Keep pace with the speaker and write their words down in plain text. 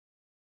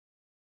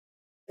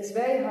It's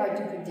very hard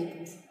to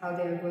predict how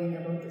they're going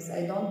about this.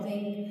 I don't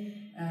think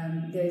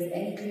there's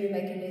any clear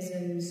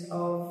mechanisms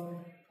of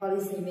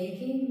policy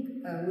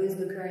making with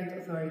the current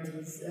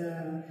authorities.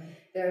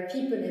 There are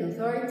people in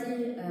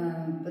authority,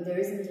 but there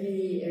isn't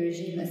really a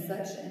regime as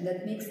such, and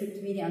that makes it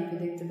really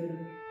unpredictable.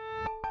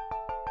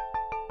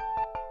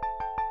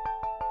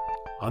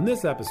 On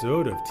this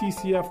episode of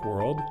TCF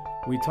World,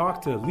 we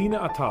talk to Lina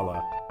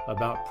Atallah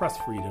about press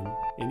freedom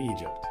in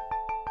Egypt.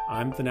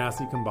 I'm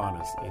Thanassi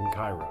Kambanis in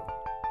Cairo.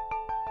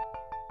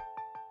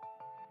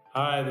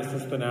 Hi, this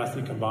is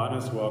Thanassi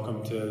Kambanis.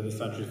 Welcome to the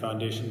Century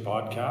Foundation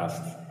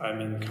podcast. I'm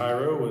in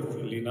Cairo with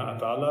Lina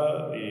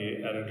Atallah,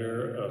 the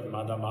editor of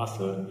Mada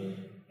Masr,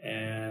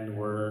 and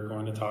we're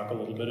going to talk a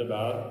little bit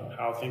about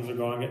how things are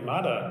going at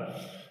Mada.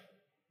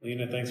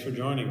 Lina, thanks for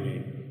joining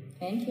me.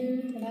 Thank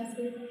you,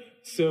 Thanassi.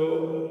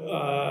 So,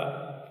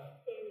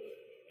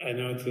 I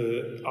know it's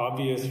an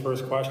obvious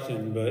first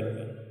question,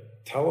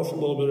 but tell us a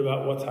little bit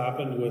about what's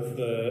happened with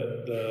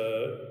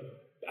the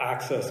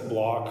access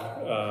block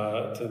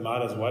to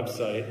Mada's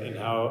website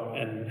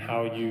and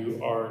how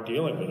you are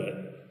dealing with it.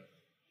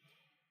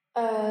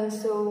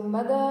 So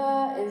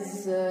Mada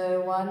is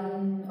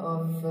one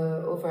of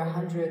over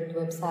 100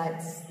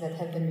 websites that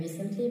have been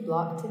recently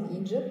blocked in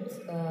Egypt.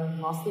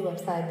 Mostly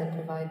websites that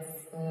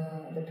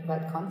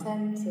provide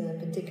content,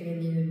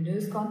 particularly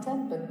news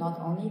content, but not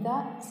only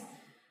that.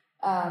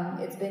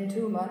 It's been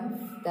 2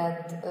 months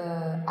that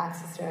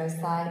access to our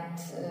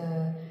site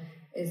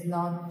is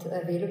not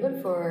available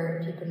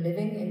for people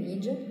living in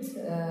Egypt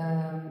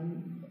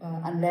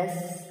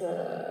unless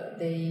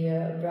they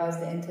browse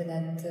the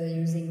internet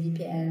using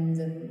VPNs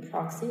and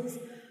proxies,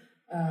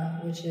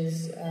 which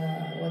is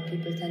what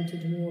people tend to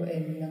do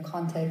in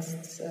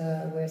contexts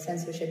where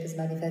censorship is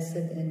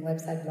manifested in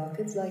website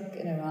blockades, like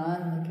in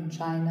Iran, like in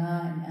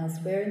China, and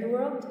elsewhere in the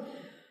world.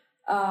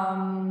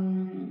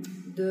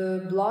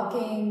 The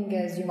blocking,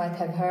 as you might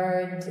have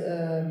heard,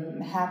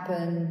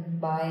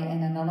 happened by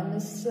an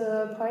anonymous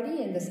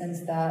party, in the sense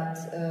that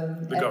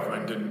the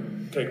government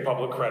didn't take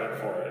public credit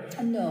for it.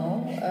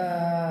 No,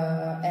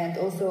 and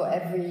also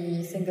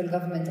every single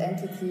government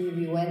entity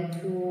we went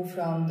to,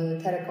 from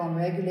the telecom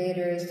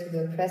regulators to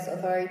the press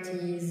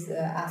authorities,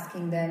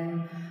 asking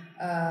them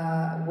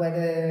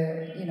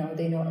whether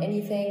they know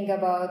anything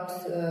about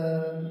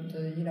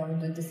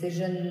the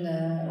decision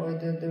or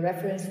the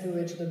reference to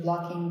which the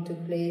blocking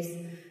took place.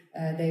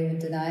 They would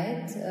deny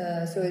it.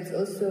 So it's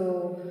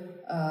also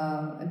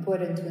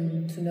important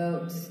to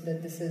note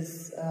that this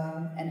is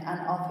an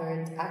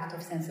unauthorized act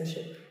of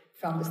censorship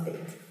from the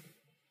state.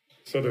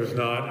 So there's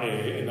not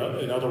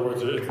in other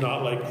words, it's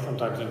not like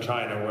sometimes in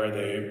China where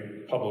they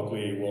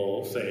publicly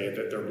will say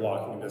that they're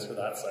blocking this or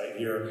that site.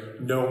 Here,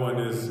 no one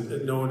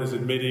is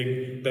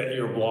admitting that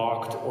you're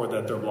blocked or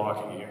that they're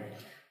blocking you.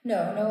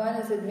 No one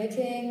is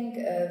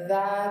admitting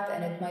that,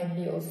 and it might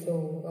be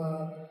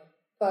also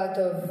part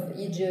of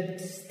Egypt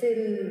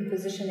still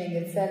positioning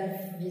itself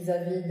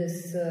vis-a-vis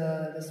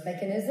this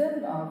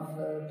mechanism of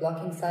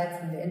blocking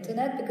sites on the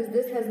internet, because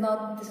this is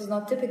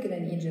not typical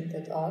in Egypt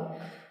at all.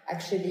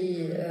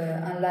 Actually,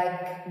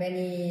 unlike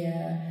many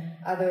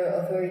other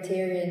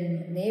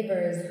authoritarian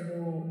neighbors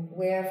who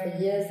were for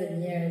years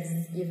and years,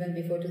 even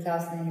before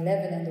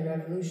 2011 and the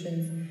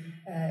revolutions,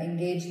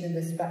 engaged in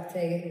this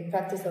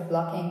practice of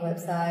blocking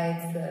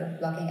websites,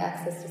 blocking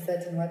access to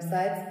certain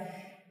websites,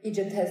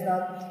 Egypt has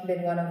not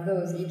been one of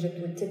those. Egypt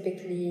would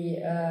typically,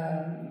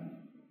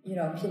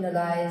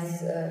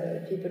 penalize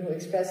people who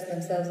express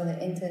themselves on the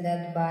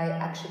internet by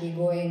actually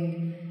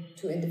going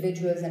to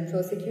individuals and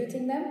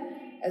prosecuting them,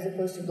 as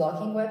opposed to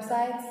blocking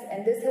websites.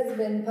 And this has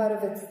been part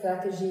of its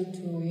strategy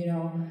to,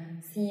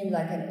 seem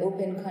like an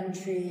open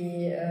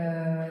country,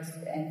 and,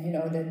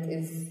 that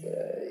is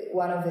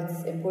one of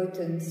its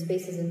important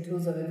spaces and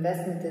tools of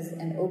investment is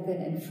an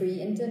open and free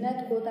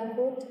internet, quote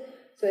unquote.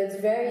 So it's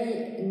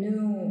very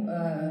new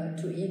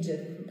to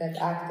Egypt, that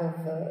act of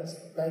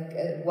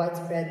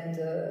widespread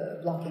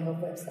blocking of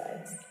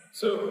websites.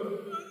 So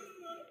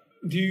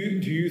do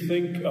you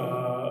think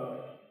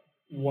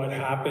what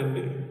happened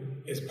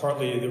is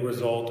partly the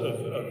result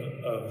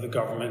of the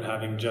government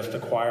having just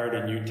acquired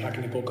a new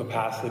technical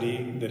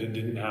capacity that it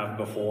didn't have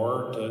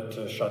before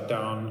to shut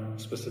down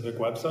specific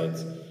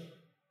websites?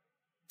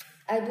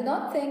 I do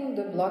not think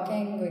the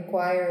blocking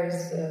requires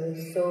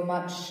so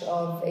much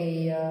of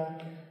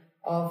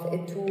a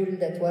tool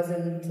that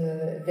wasn't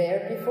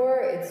there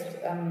before. It's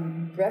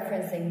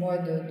referencing more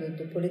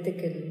the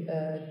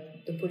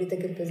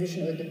political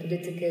position or the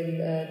political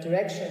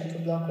direction to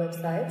block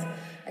websites.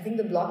 I think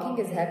the blocking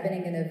is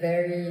happening in a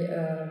very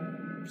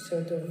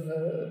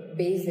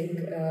basic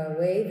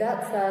way.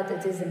 That said,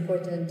 it is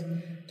important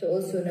to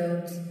also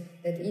note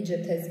that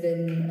Egypt has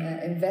been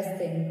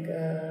investing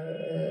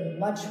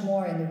much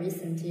more in the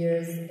recent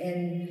years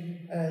in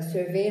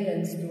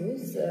surveillance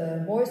tools,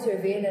 more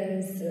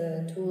surveillance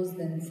tools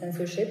than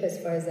censorship, as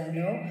far as I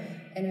know.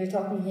 And we're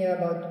talking here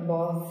about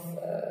both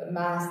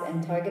mass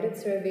and targeted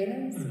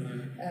surveillance.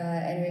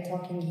 And we're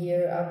talking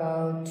here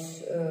about,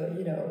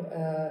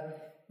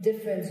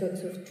 different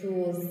sorts of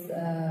tools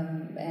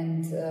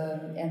and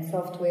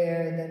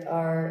software that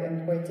are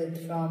imported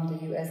from the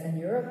US and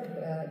Europe,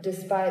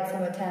 despite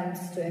some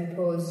attempts to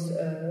impose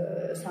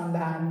some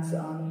bans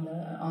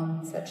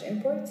on such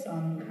imports,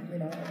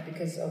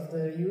 because of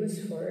the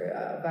use for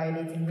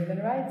violating human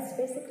rights,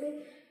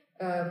 basically.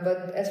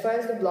 But as far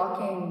as the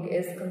blocking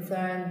is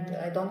concerned,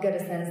 I don't get a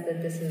sense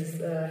that this is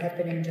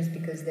happening just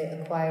because they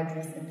acquired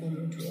recently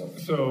new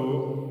tools.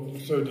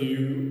 So do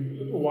you?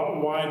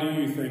 Why do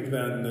you think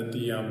then that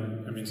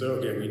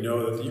we know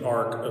that the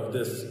arc of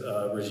this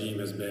regime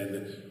has been,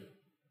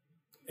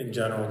 in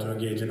general, to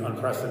engage in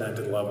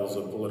unprecedented levels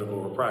of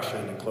political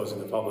repression and closing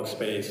the public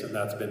space, and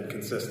that's been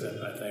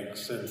consistent, I think,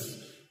 since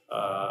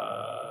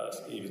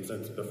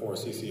before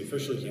Sisi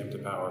officially came to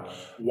power.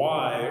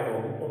 Why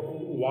or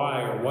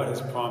what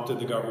has prompted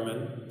the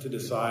government to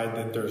decide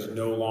that there's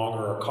no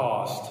longer a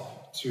cost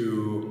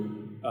to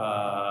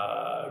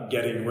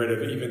getting rid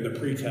of even the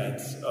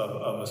pretense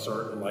of a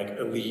certain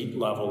elite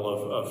level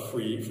of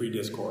free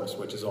discourse,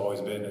 which has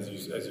always been, as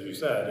you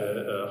said,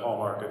 a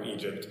hallmark of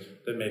Egypt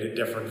that made it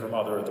different from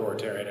other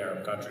authoritarian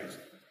Arab countries?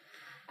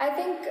 I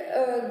think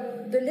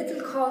the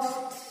little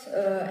cost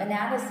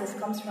analysis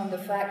comes from the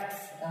fact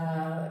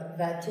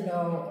that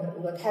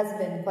what has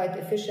been quite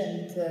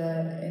efficient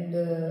in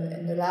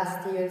the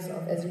last years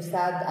of, as you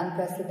said,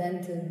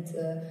 unprecedented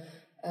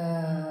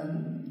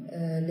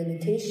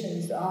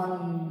limitations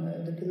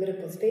on the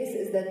political space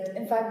is that,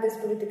 in fact, this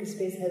political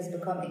space has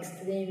become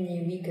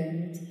extremely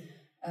weakened.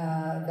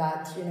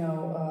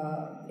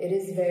 It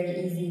is very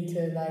easy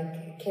to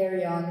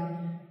carry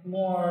on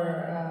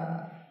more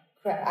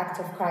acts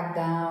of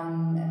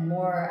crackdown and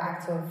more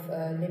acts of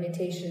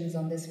limitations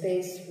on the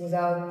space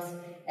without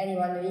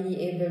anyone really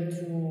able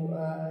to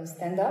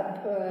stand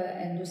up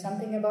and do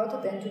something about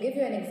it. And to give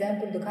you an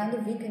example, the kind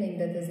of weakening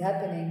that is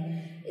happening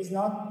is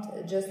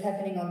not just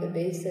happening on the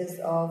basis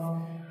of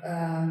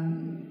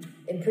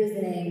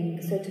imprisoning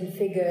certain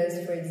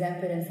figures, for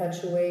example, in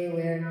such a way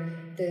where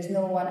there's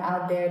no one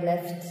out there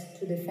left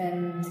to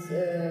defend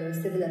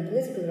civil and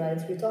political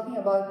rights. We're talking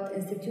about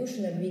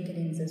institutional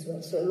weakenings as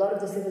well. So a lot of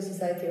the civil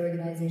society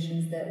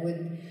organizations that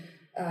would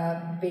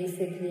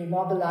basically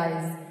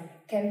mobilize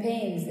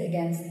campaigns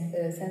against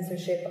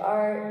censorship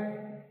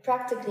are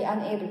practically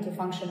unable to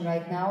function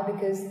right now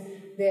because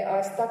they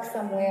are stuck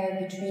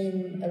somewhere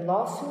between a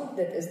lawsuit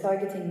that is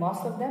targeting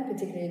most of them,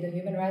 particularly the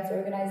human rights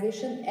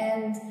organization,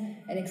 and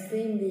an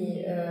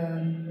extremely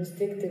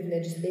restrictive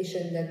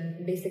legislation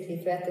that basically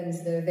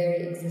threatens their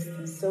very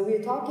existence. So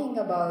we're talking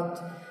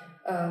about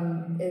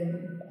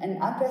an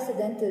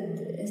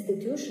unprecedented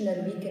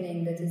institutional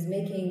weakening that is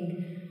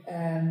making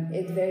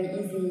it very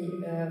easy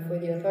for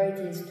the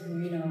authorities to,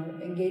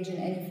 engage in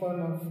any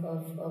form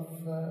of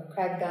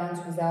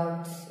crackdowns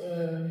without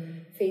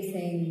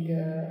facing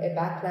a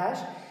backlash.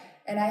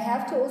 And I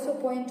have to also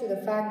point to the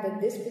fact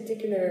that this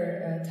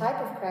particular type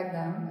of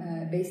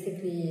crackdown,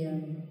 basically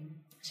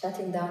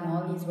shutting down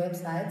all these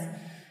websites,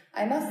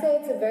 I must say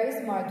it's a very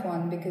smart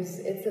one because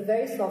it's a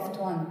very soft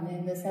one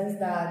in the sense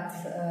that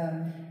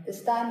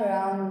this time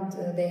around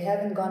they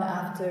haven't gone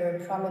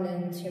after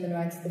prominent human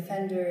rights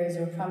defenders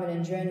or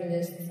prominent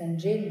journalists and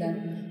jailed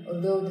them,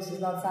 although this is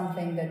not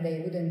something that they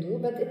wouldn't do,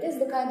 but it is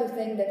the kind of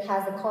thing that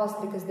has a cost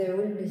because there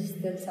will be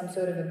still some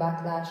sort of a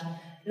backlash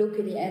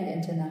locally and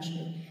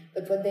internationally.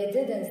 But what they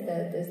did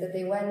instead is that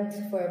they went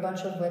for a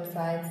bunch of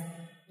websites,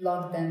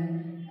 blocked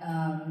them,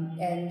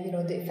 and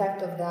the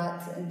effect of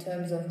that in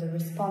terms of the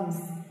response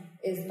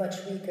is much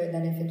weaker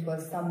than if it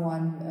was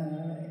someone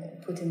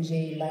put in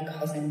jail like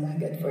Hossein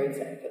Baghdad, for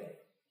example.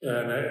 Yeah,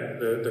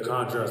 and the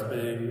contrast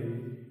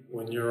being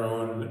when your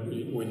own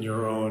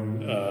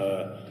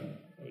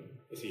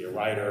is he a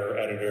writer,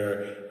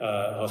 editor,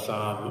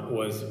 Hossam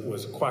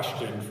was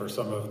questioned for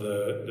some of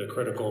the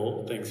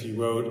critical things he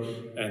wrote,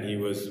 and he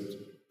was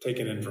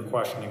taken in for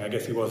questioning. I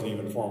guess he wasn't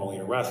even formally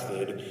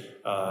arrested,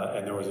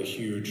 and there was a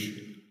huge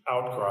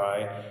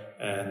outcry,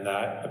 and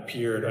that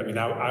appeared. I mean,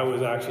 I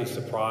was actually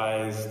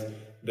surprised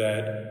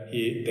that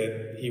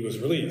he was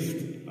released.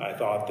 I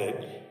thought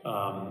that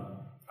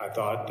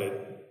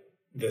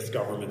this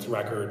government's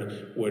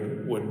record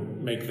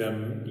would make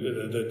them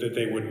that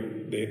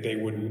they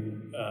wouldn't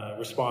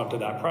respond to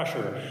that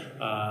pressure.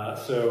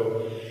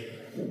 So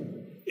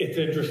it's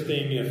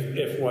interesting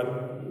if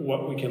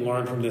what we can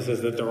learn from this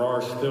is that there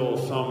are still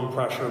some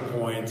pressure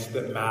points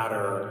that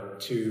matter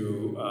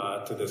to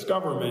this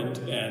government,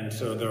 and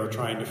so they're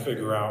trying to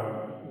figure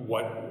out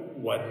what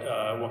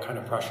kind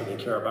of pressure they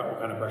care about, what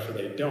kind of pressure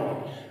they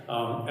don't.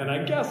 And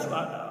I guess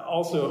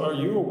also, are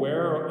you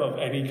aware of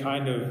any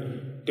kind of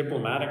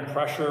diplomatic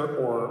pressure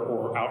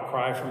or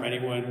outcry from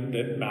anyone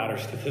that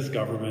matters to this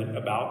government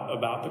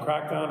about the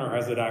crackdown, or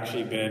has it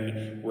actually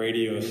been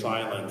radio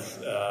silence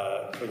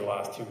for the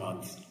last 2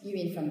 months? You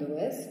mean from the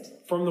West?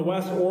 From the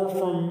West, or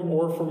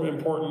from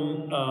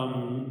important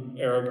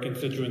Arab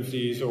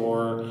constituencies,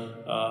 or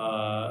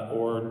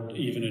or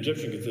even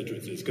Egyptian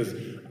constituencies? Because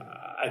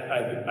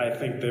I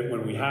think that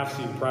when we have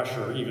seen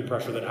pressure, even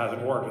pressure that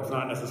hasn't worked, it's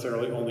not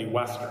necessarily only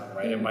Western,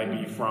 right? It might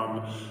be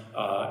from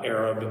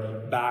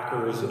Arab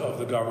backers of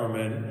the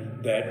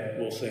government that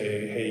will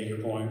say, hey, you're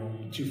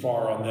going too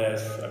far on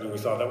this. I mean, we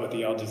saw that with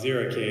the Al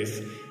Jazeera case,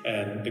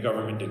 and the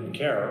government didn't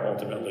care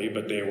ultimately,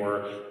 but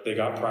they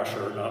got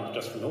pressure not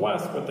just from the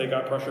West, but they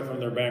got pressure from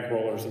their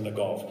bankrollers in the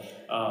Gulf.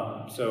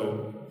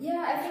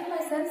 Yeah, I think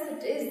my sense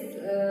it is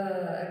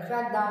a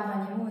crackdown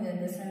honeymoon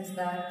in the sense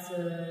that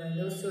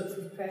those sorts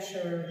of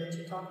pressure that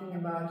you're talking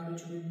about,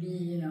 which would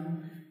be,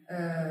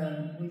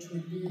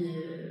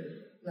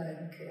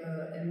 like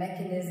a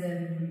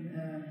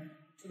mechanism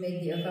to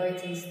make the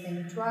authorities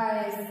think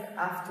twice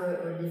after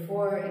or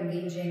before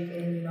engaging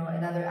in,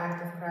 another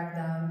act of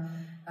crackdown.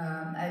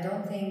 I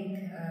don't think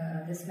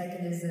this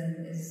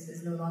mechanism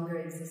is no longer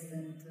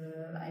existent.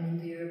 I mean,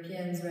 the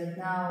Europeans right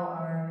now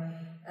are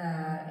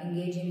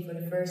engaging for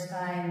the first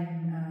time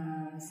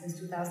since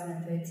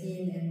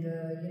 2013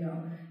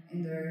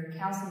 in the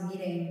council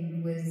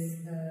meeting with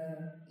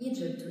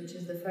Egypt, which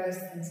is the first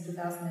since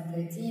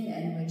 2013,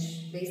 and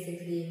which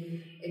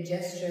basically a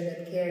gesture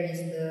that carries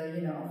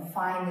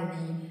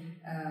finally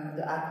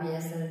the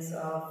acquiescence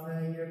of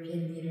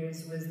European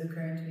leaders with the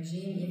current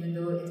regime, even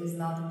though it is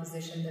not a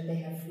position that they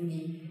have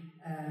fully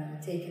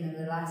taken in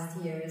the last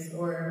years,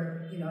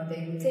 or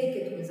they will take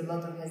it with a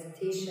lot of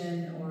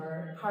hesitation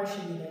or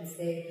partially, let's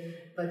say,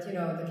 but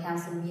the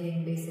council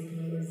meeting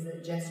basically is a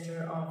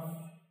gesture of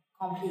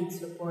complete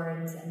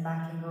support and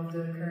backing of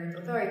the current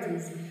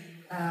authorities.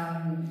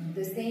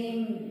 The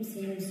same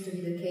seems to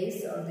be the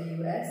case of the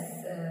US.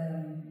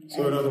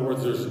 So in other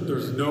words,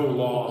 there's no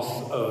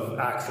loss of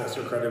access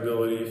or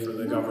credibility for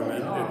the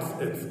government.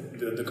 It's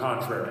the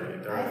contrary.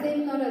 I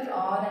think not at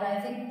all, and I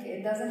think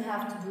it doesn't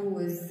have to do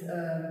with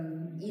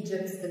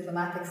Egypt's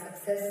diplomatic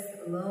success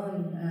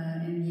alone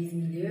in these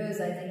milieux.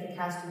 I think it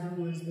has to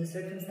do with the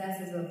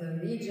circumstances of the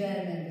region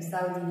and the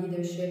Saudi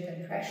leadership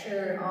and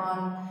pressure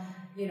on,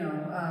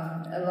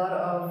 a lot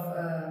of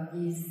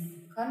these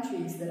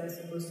countries that are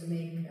supposed to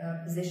make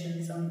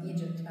positions on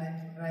Egypt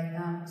right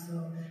now.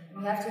 So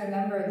we have to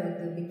remember that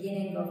the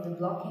beginning of the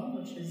blocking,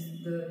 which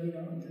is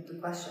the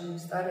question we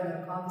started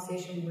our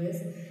conversation with,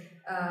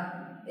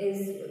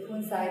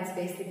 coincides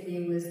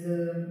basically with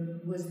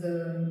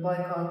the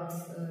boycott,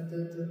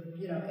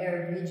 the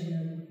Arab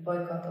regional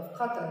boycott of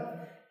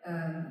Qatar.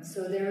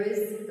 So there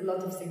is a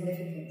lot of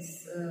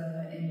significance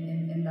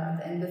in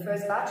that. And the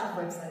first batch of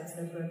websites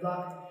that were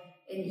blocked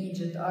in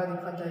Egypt are the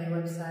Qatari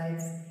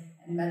websites,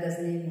 and Mada's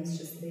name was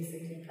just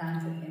basically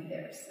planted in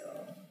there.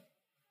 So.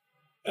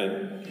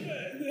 And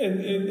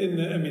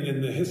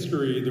in the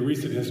history, the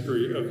recent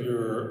history of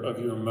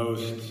your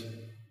most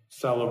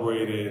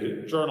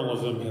celebrated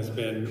journalism has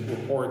been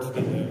reports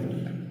that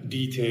have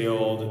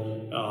detailed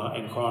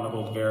and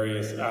chronicled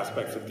various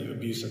aspects of the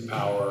abuse of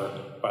power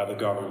by the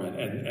government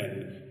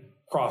and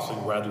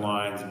crossing red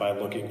lines by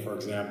looking, for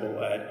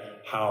example, at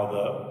how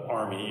the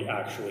army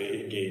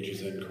actually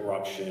engages in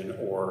corruption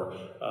or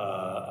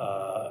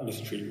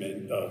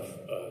mistreatment of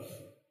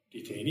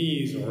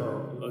detainees,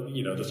 or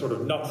the sort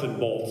of nuts and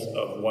bolts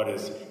of what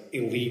is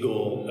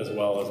illegal as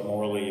well as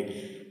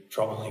morally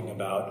troubling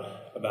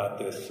about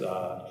this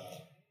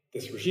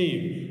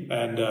regime.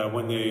 And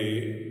when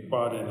they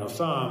brought in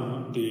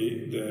Hossam,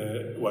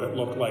 what it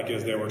looked like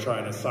is they were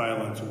trying to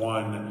silence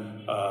one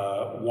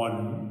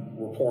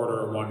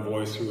reporter, one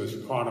voice who was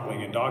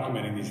chronicling and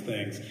documenting these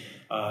things.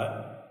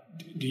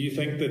 Do you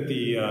think that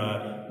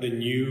the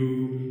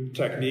new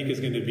technique is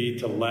going to be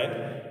to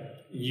let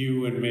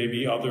you and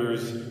maybe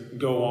others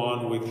go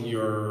on with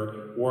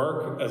your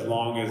work as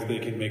long as they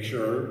can make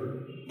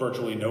sure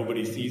virtually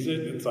nobody sees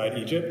it inside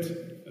Egypt?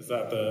 Is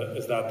that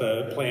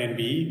the plan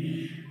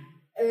B?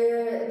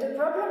 The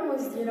problem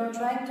was,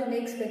 trying to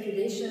make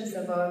speculations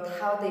about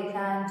how they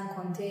plan to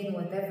contain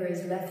whatever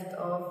is left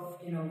of,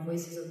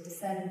 voices of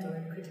dissent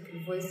or critical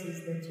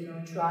voices that,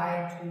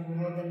 try to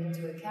hold them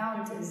into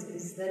account.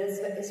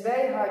 It's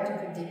very hard to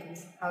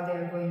predict how they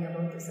are going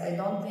about this. I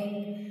don't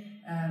think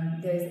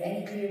there's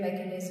any clear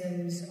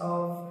mechanisms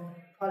of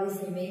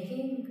policy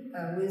making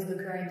with the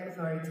current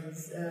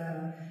authorities.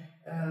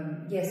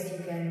 Yes,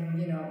 you can,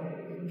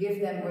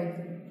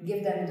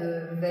 give them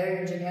the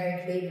very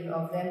generic label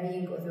of them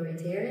being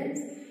authoritarians,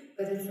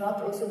 but it's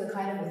not also the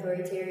kind of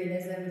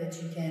authoritarianism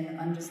that you can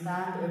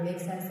understand or make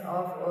sense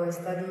of or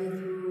study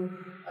through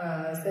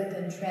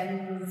certain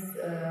trends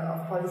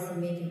of policy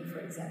making, for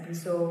example.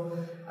 So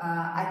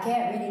I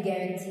can't really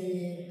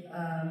guarantee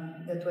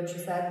that what you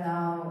said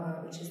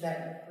now, which is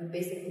that we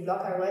basically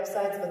block our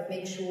websites, but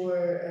make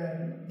sure,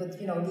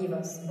 leave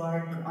us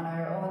bark on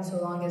our own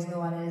so long as no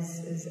one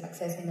is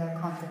accessing our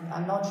content.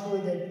 I'm not sure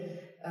that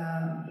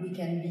we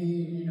can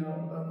be,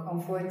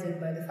 comforted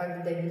by the fact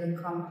that they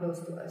wouldn't come close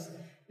to us.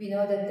 We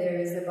know that there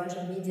is a bunch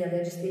of media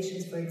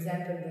legislations, for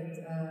example, that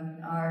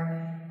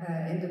are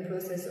in the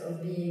process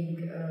of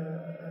being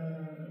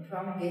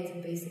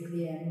promulgated,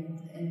 basically, and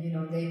they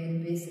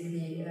will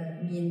basically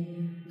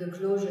mean the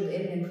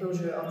imminent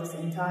closure of this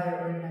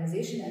entire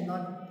organization, and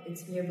not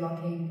it's mere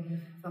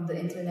blocking from the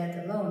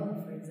internet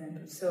alone, for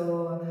example.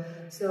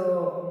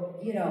 So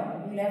you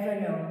never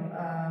know.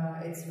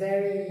 It's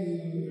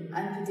very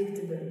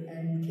unpredictable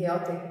and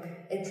chaotic,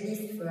 at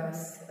least for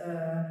us,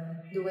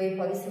 the way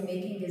policy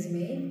making is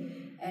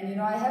made.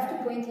 And I have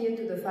to point here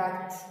to the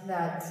fact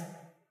that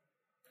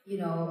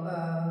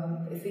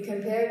if we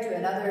compare to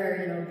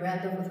another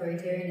brand of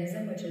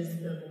authoritarianism, which is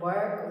the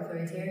Mubarak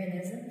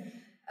authoritarianism,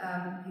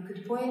 you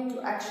could point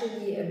to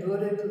actually a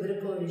broader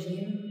political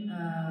regime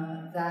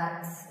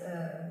that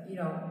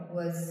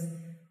was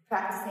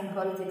practicing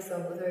politics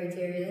of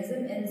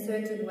authoritarianism in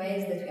certain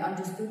ways that we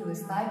understood with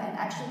time, and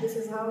actually this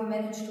is how we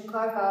managed to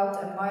carve out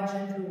a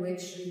margin through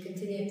which we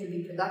continue to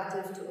be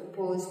productive, to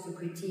oppose, to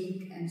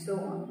critique, and so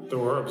on. There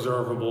were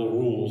observable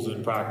rules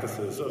and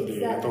practices of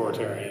the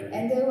authoritarian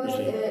and there was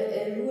regime.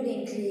 a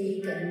ruling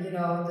clique, and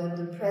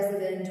the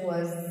president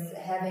was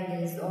having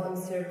his own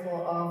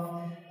circle of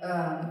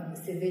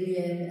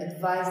civilian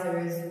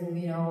advisors who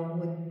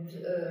would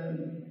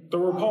there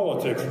were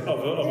politics of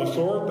a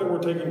sort that were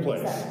taking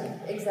place.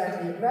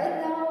 Exactly. Right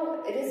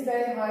now, it is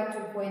very hard to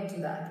point to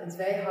that. It's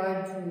very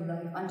hard to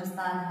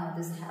understand how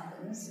this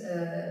happens.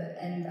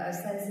 And our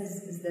sense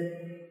is that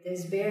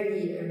there's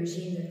barely a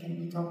regime that can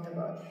be talked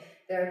about.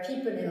 There are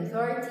people in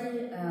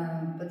authority,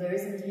 but there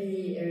isn't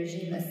really a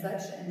regime as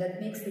such, and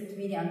that makes it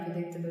really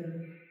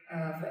unpredictable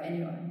for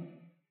anyone.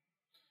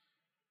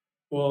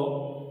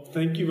 Well,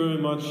 thank you very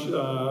much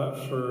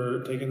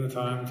for taking the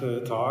time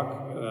to talk.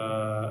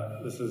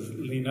 This is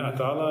Lina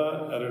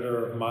Atala,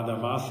 editor of Mada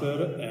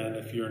Masr, and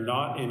if you're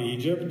not in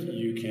Egypt,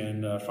 you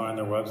can find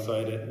their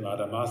website at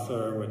Mada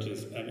Masr, which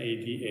is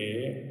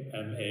MADAMASR,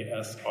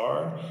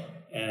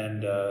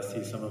 and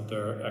see some of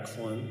their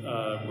excellent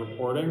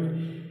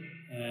reporting.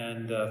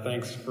 And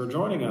thanks for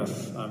joining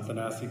us. I'm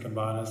Thanassi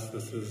Kambanis.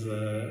 This is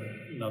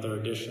another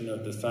edition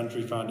of the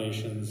Century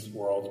Foundation's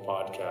World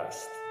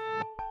Podcast.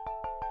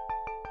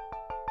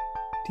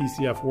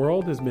 TCF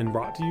World has been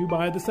brought to you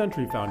by the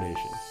Century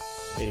Foundation,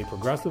 a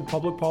progressive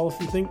public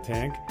policy think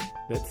tank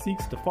that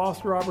seeks to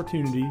foster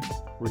opportunity,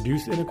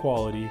 reduce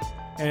inequality,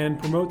 and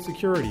promote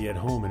security at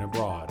home and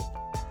abroad.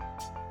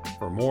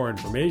 For more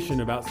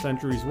information about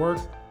Century's work,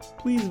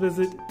 please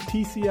visit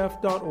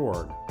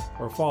tcf.org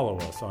or follow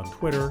us on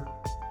Twitter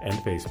and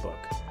Facebook.